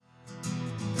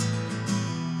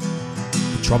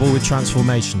Trouble with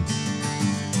Transformation,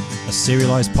 a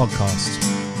serialised podcast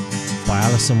by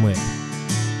Alison Whip.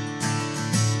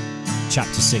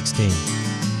 Chapter 16,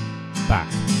 Back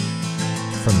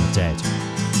from the Dead.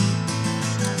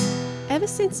 Ever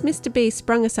since Mr. B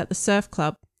sprung us at the surf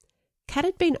club, Kat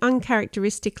had been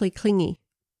uncharacteristically clingy.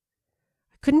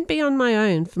 I couldn't be on my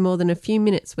own for more than a few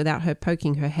minutes without her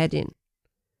poking her head in.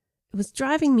 It was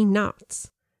driving me nuts,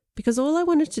 because all I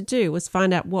wanted to do was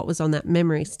find out what was on that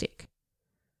memory stick.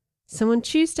 So on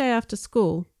Tuesday after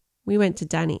school, we went to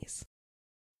Danny's.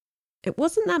 It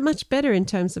wasn't that much better in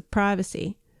terms of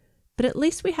privacy, but at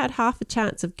least we had half a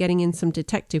chance of getting in some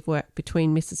detective work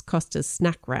between Mrs. Costa's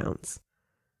snack rounds.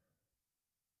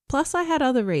 Plus I had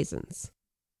other reasons.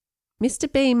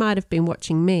 Mr. B might have been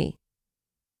watching me,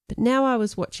 but now I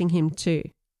was watching him too.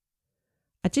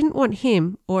 I didn't want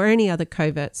him or any other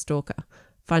covert stalker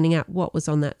finding out what was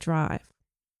on that drive.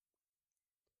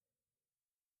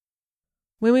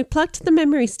 When we plugged the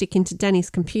memory stick into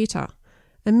Danny's computer,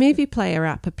 a movie player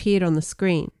app appeared on the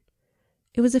screen.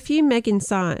 It was a few meg in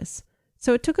size,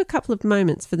 so it took a couple of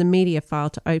moments for the media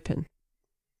file to open.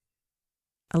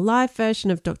 A live version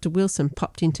of Dr. Wilson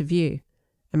popped into view,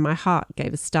 and my heart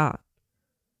gave a start.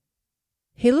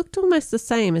 He looked almost the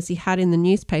same as he had in the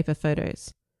newspaper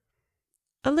photos.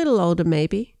 A little older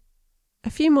maybe,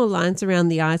 a few more lines around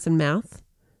the eyes and mouth,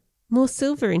 more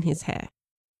silver in his hair.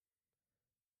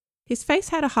 His face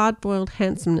had a hard-boiled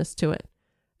handsomeness to it,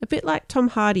 a bit like Tom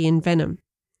Hardy in Venom.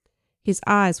 His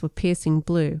eyes were piercing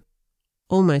blue,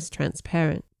 almost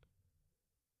transparent.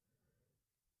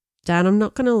 Dad, I'm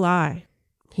not going to lie.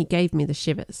 He gave me the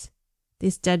shivers.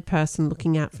 This dead person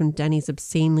looking out from Danny's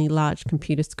obscenely large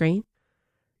computer screen.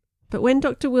 But when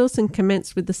Dr. Wilson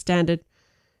commenced with the standard,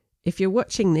 "If you're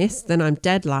watching this, then I'm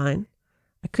dead" line,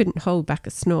 I couldn't hold back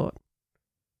a snort.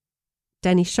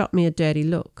 Danny shot me a dirty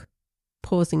look,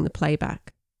 pausing the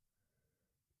playback.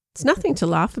 It's nothing to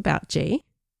laugh about, G.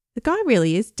 The guy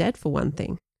really is dead for one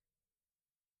thing.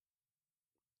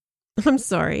 I'm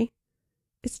sorry.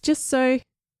 It's just so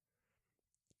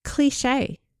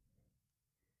cliché.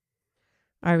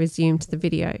 I resumed the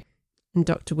video, and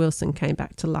Dr. Wilson came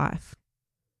back to life.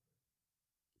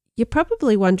 You're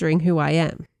probably wondering who I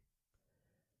am.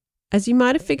 As you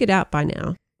might have figured out by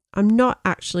now, I'm not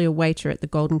actually a waiter at the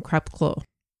Golden Crab Claw.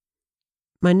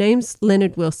 My name's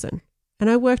Leonard Wilson, and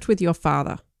I worked with your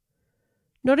father.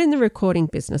 Not in the recording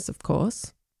business, of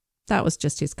course. That was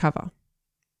just his cover.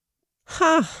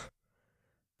 Ha!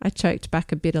 I choked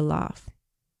back a bitter laugh.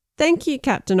 Thank you,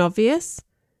 Captain Obvious.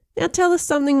 Now tell us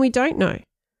something we don't know.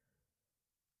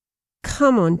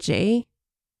 Come on, G,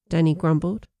 Danny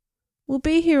grumbled. We'll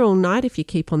be here all night if you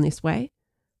keep on this way.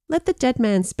 Let the dead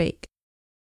man speak.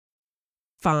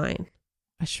 Fine,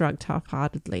 I shrugged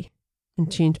half-heartedly and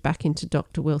tuned back into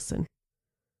Dr. Wilson.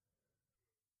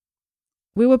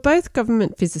 We were both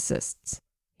government physicists,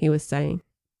 he was saying.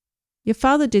 Your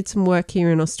father did some work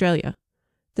here in Australia.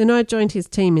 Then I joined his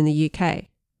team in the UK.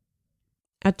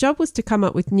 Our job was to come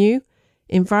up with new,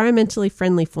 environmentally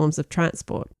friendly forms of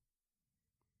transport.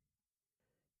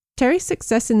 Terry's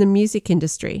success in the music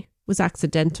industry was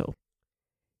accidental.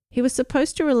 He was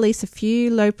supposed to release a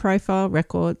few low-profile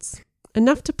records,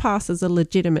 enough to pass as a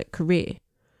legitimate career.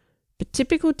 But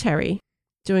typical Terry,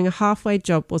 doing a halfway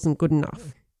job wasn't good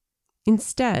enough.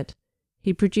 Instead,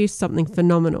 he produced something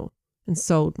phenomenal and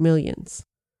sold millions.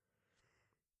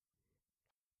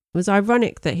 It was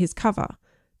ironic that his cover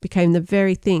became the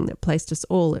very thing that placed us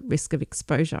all at risk of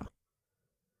exposure.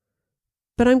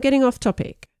 But I'm getting off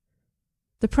topic.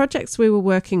 The projects we were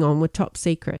working on were top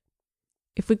secret.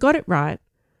 If we got it right,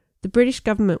 the British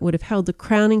government would have held the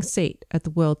crowning seat at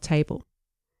the world table.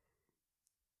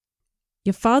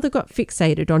 Your father got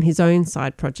fixated on his own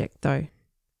side project, though.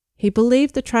 He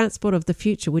believed the transport of the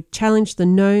future would challenge the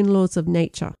known laws of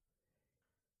nature.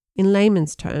 In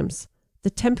layman's terms, the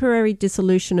temporary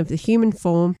dissolution of the human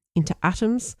form into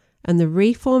atoms and the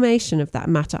reformation of that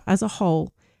matter as a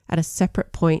whole at a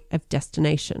separate point of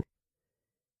destination.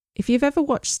 If you've ever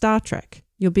watched Star Trek,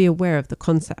 you'll be aware of the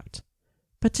concept.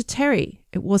 But to Terry,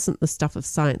 it wasn't the stuff of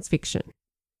science fiction.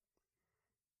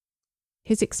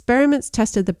 His experiments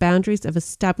tested the boundaries of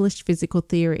established physical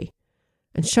theory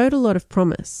and showed a lot of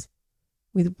promise,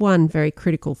 with one very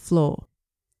critical flaw.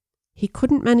 He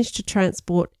couldn't manage to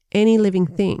transport any living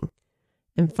thing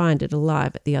and find it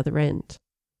alive at the other end.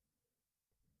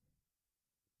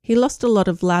 He lost a lot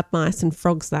of lab mice and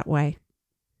frogs that way.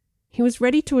 He was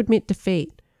ready to admit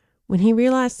defeat when he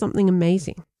realised something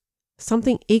amazing,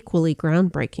 something equally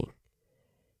groundbreaking.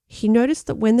 He noticed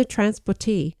that when the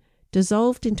transportee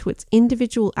dissolved into its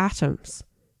individual atoms,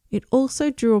 it also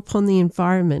drew upon the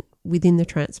environment within the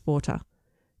transporter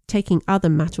taking other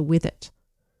matter with it.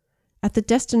 At the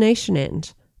destination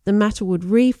end, the matter would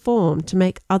reform to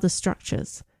make other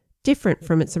structures, different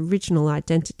from its original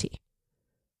identity.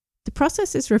 The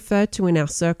process is referred to in our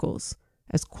circles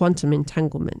as quantum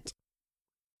entanglement.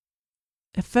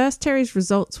 At first, Terry's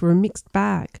results were a mixed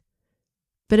bag,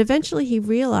 but eventually he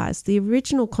realized the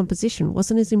original composition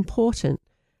wasn't as important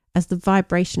as the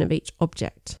vibration of each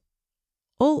object.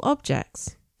 All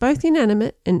objects, both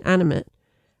inanimate and animate,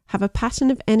 have a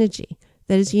pattern of energy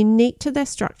that is unique to their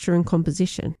structure and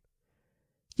composition.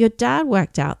 Your dad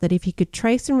worked out that if he could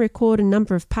trace and record a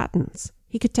number of patterns,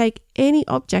 he could take any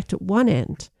object at one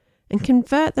end and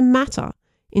convert the matter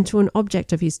into an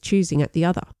object of his choosing at the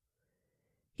other.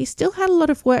 He still had a lot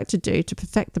of work to do to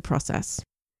perfect the process.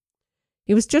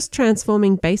 He was just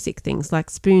transforming basic things like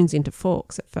spoons into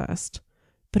forks at first,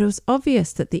 but it was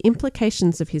obvious that the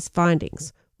implications of his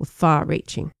findings were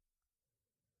far-reaching.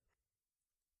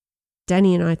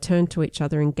 Danny and I turned to each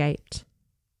other and gaped.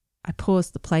 I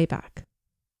paused the playback.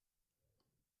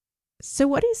 So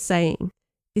what he's saying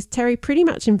is Terry pretty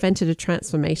much invented a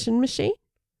transformation machine?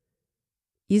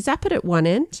 You zap it at one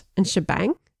end and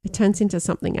shebang, it turns into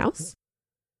something else?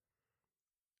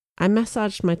 I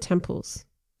massaged my temples,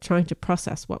 trying to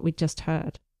process what we'd just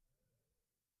heard.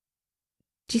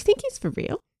 Do you think he's for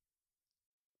real?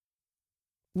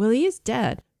 Well, he is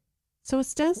dead, so it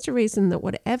stands to reason that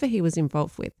whatever he was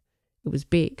involved with, it was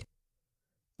big.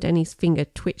 Danny's finger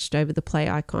twitched over the play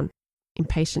icon,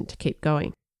 impatient to keep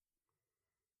going.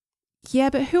 Yeah,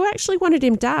 but who actually wanted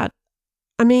him dead?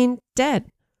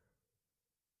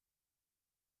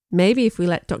 Maybe if we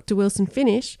let Dr. Wilson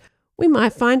finish, we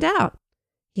might find out,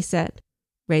 he said,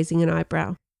 raising an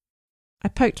eyebrow. I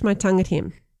poked my tongue at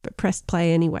him, but pressed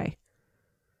play anyway.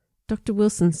 Dr.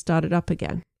 Wilson started up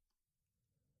again.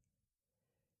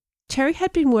 Terry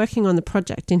had been working on the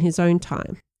project in his own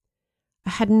time. I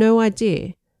had no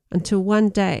idea until one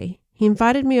day he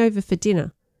invited me over for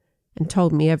dinner and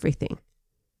told me everything.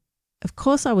 Of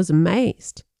course I was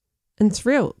amazed and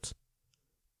thrilled.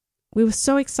 We were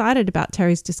so excited about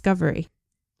Terry's discovery.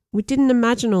 We didn't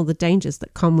imagine all the dangers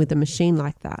that come with a machine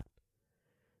like that.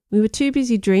 We were too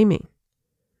busy dreaming.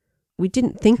 We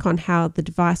didn't think on how the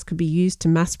device could be used to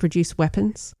mass-produce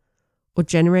weapons or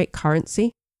generate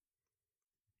currency.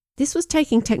 This was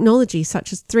taking technology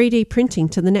such as 3D printing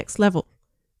to the next level,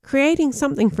 creating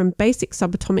something from basic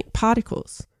subatomic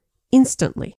particles,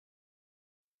 instantly.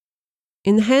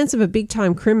 In the hands of a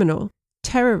big-time criminal,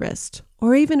 terrorist,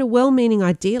 or even a well-meaning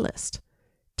idealist,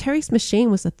 Terry's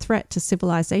machine was a threat to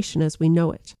civilization as we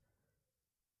know it.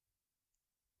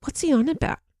 What's he on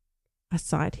about? I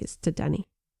side-hissed to Danny.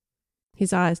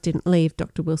 His eyes didn't leave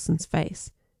Dr. Wilson's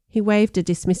face. He waved a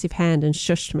dismissive hand and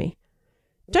shushed me.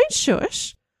 Don't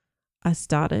shush, I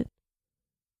started.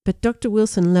 But Dr.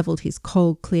 Wilson levelled his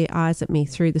cold, clear eyes at me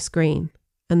through the screen,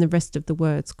 and the rest of the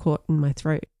words caught in my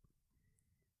throat.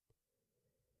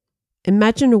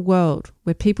 Imagine a world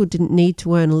where people didn't need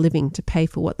to earn a living to pay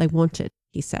for what they wanted,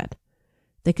 he said.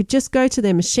 They could just go to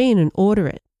their machine and order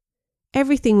it.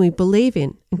 Everything we believe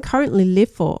in and currently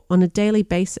live for on a daily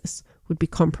basis would be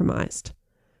compromised.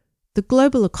 The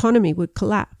global economy would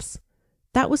collapse.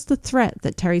 That was the threat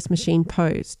that Terry's machine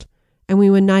posed, and we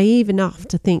were naive enough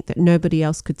to think that nobody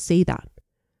else could see that.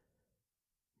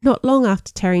 Not long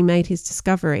after Terry made his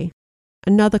discovery,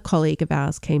 another colleague of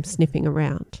ours came sniffing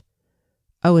around.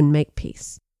 Owen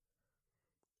Makepeace.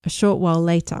 A short while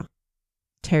later,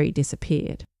 Terry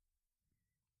disappeared.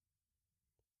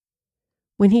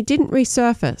 When he didn't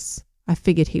resurface, I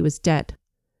figured he was dead,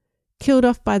 killed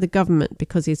off by the government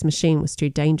because his machine was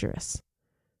too dangerous.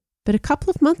 But a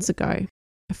couple of months ago,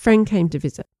 a friend came to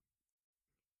visit.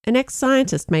 An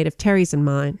ex-scientist mate of Terry's and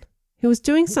mine, who was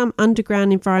doing some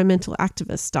underground environmental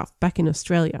activist stuff back in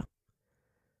Australia.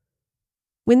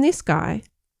 When this guy,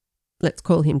 let's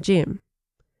call him Jim,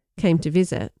 came to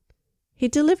visit, he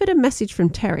delivered a message from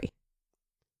Terry.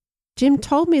 Jim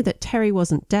told me that Terry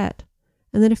wasn't dead,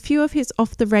 and that a few of his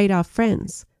off-the-radar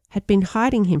friends had been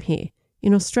hiding him here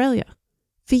in Australia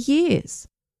for years.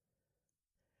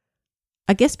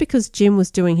 I guess because Jim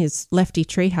was doing his lefty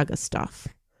tree hugger stuff,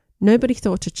 nobody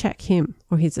thought to check him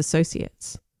or his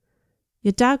associates.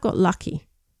 Your dad got lucky.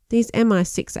 These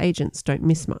MI6 agents don't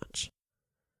miss much.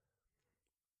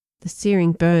 The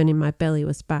searing burn in my belly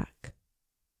was back.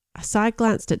 I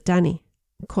side-glanced at Danny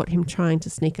and caught him trying to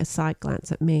sneak a side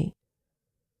glance at me.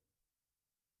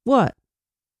 What?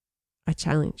 I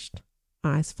challenged,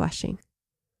 eyes flashing.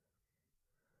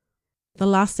 The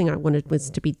last thing I wanted was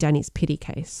to be Danny's pity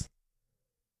case.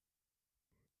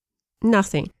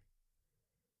 Nothing.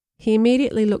 He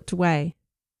immediately looked away,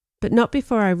 but not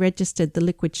before I registered the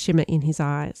liquid shimmer in his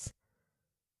eyes.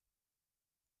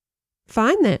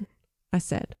 Fine then, I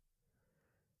said.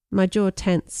 My jaw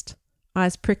tensed,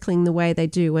 eyes prickling the way they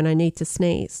do when I need to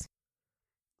sneeze.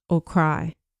 Or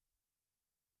cry.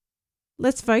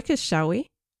 Let's focus, shall we?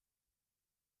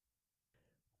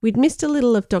 We'd missed a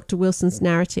little of Dr. Wilson's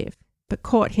narrative, but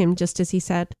caught him just as he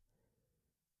said,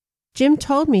 Jim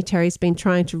told me Terry's been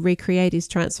trying to recreate his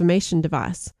transformation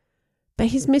device, but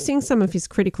he's missing some of his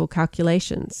critical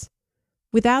calculations.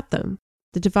 Without them,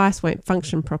 the device won't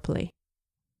function properly.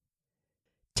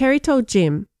 Terry told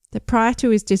Jim that prior to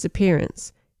his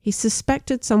disappearance, he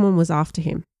suspected someone was after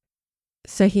him.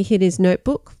 So he hid his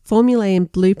notebook, formulae and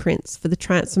blueprints for the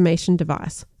transformation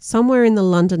device somewhere in the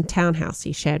London townhouse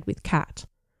he shared with Kat.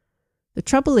 The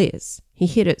trouble is, he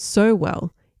hid it so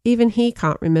well, even he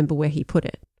can't remember where he put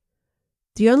it.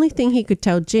 The only thing he could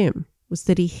tell Jim was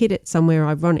that he hid it somewhere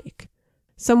ironic,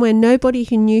 somewhere nobody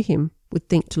who knew him would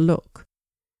think to look.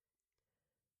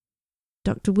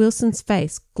 Dr. Wilson's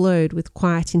face glowed with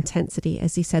quiet intensity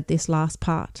as he said this last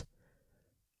part.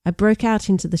 I broke out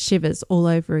into the shivers all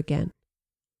over again.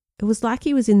 It was like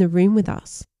he was in the room with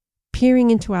us,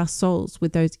 peering into our souls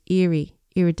with those eerie,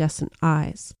 iridescent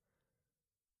eyes.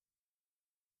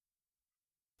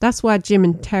 That's why Jim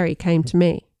and Terry came to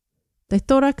me. They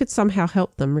thought I could somehow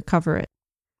help them recover it.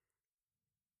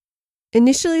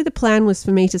 Initially, the plan was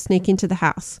for me to sneak into the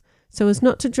house, so as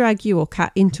not to drag you or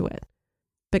Kat into it.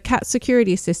 But Kat's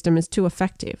security system is too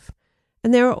effective,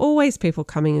 and there are always people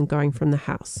coming and going from the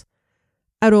house,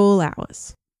 at all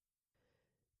hours.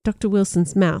 Dr.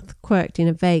 Wilson's mouth quirked in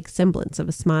a vague semblance of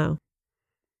a smile.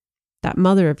 That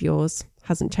mother of yours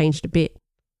hasn't changed a bit.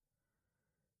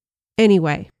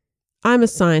 Anyway, I'm a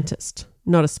scientist,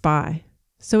 not a spy,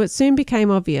 so it soon became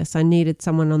obvious I needed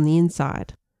someone on the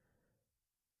inside.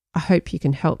 I hope you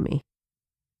can help me.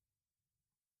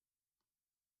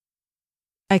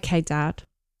 Okay, Dad.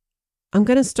 I'm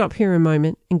going to stop here a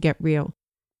moment and get real.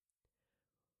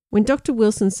 When Dr.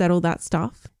 Wilson said all that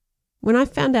stuff, when I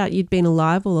found out you'd been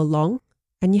alive all along,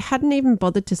 and you hadn't even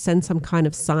bothered to send some kind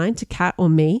of sign to Kat or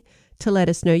me to let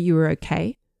us know you were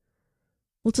okay,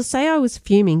 well, to say I was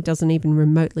fuming doesn't even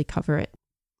remotely cover it.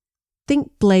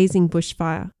 Think blazing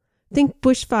bushfire. Think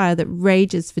bushfire that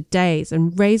rages for days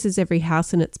and razes every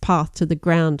house in its path to the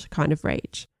ground kind of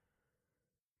rage.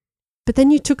 But then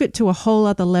you took it to a whole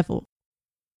other level.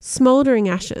 Smouldering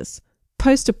ashes,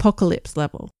 post-apocalypse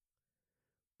level.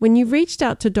 When you reached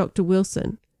out to Dr.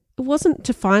 Wilson, it wasn't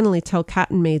to finally tell Kat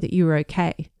and me that you were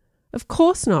okay. Of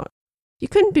course not. You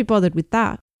couldn't be bothered with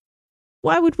that.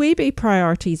 Why would we be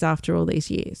priorities after all these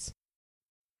years?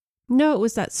 No, it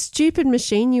was that stupid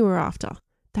machine you were after.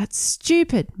 That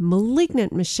stupid,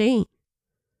 malignant machine.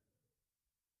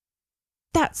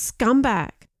 That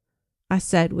scumbag, I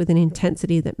said with an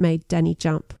intensity that made Danny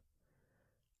jump.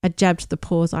 I jabbed the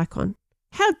pause icon.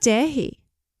 How dare he?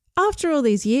 After all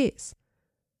these years.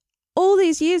 All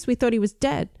these years we thought he was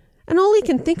dead, and all he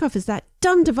can think of is that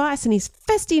dumb device and his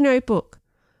festy notebook.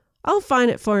 I'll find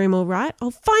it for him, all right.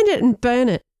 I'll find it and burn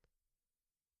it.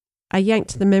 I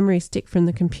yanked the memory stick from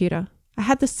the computer. I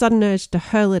had the sudden urge to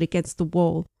hurl it against the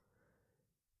wall.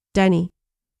 Danny,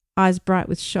 eyes bright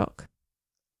with shock,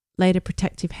 laid a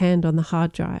protective hand on the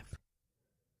hard drive.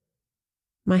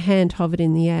 My hand hovered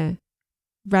in the air,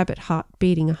 rabbit heart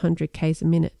beating 100 k's a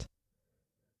minute.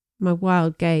 My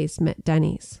wild gaze met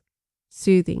Danny's,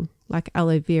 soothing like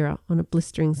aloe vera on a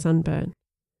blistering sunburn.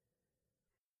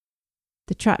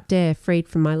 The trapped air freed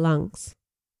from my lungs.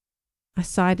 I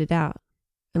sighed it out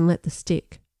and let the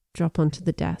stick drop onto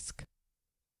the desk.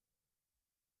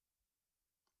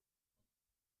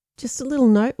 Just a little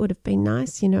note would have been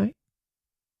nice, you know,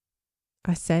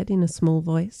 I said in a small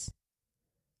voice.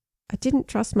 I didn't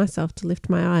trust myself to lift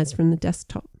my eyes from the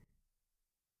desktop.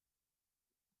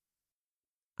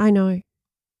 I know,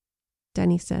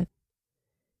 Danny said.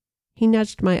 He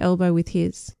nudged my elbow with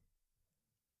his.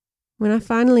 When I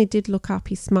finally did look up,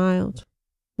 he smiled,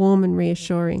 warm and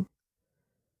reassuring.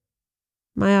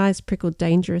 My eyes prickled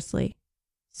dangerously,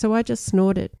 so I just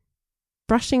snorted,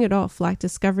 brushing it off like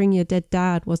discovering your dead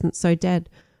dad wasn't so dead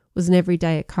was an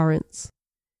everyday occurrence.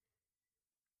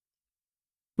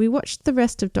 We watched the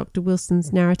rest of Dr.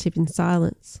 Wilson's narrative in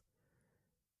silence.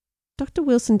 Dr.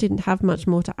 Wilson didn't have much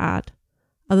more to add,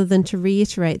 other than to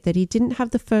reiterate that he didn't have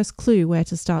the first clue where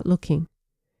to start looking.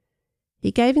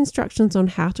 He gave instructions on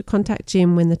how to contact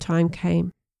Jim when the time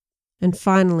came, and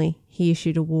finally he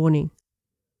issued a warning.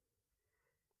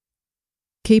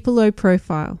 Keep a low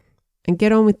profile and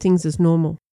get on with things as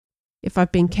normal. If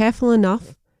I've been careful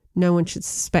enough, no one should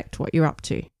suspect what you're up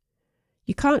to.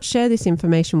 You can't share this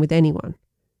information with anyone.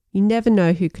 You never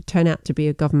know who could turn out to be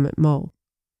a government mole.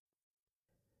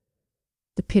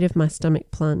 The pit of my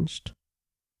stomach plunged.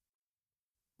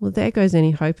 Well, there goes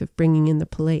any hope of bringing in the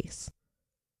police.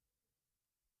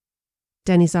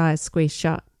 Danny's eyes squeezed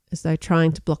shut, as though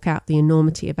trying to block out the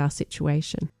enormity of our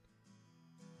situation.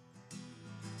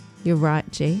 You're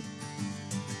right, G.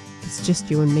 It's just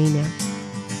you and me now.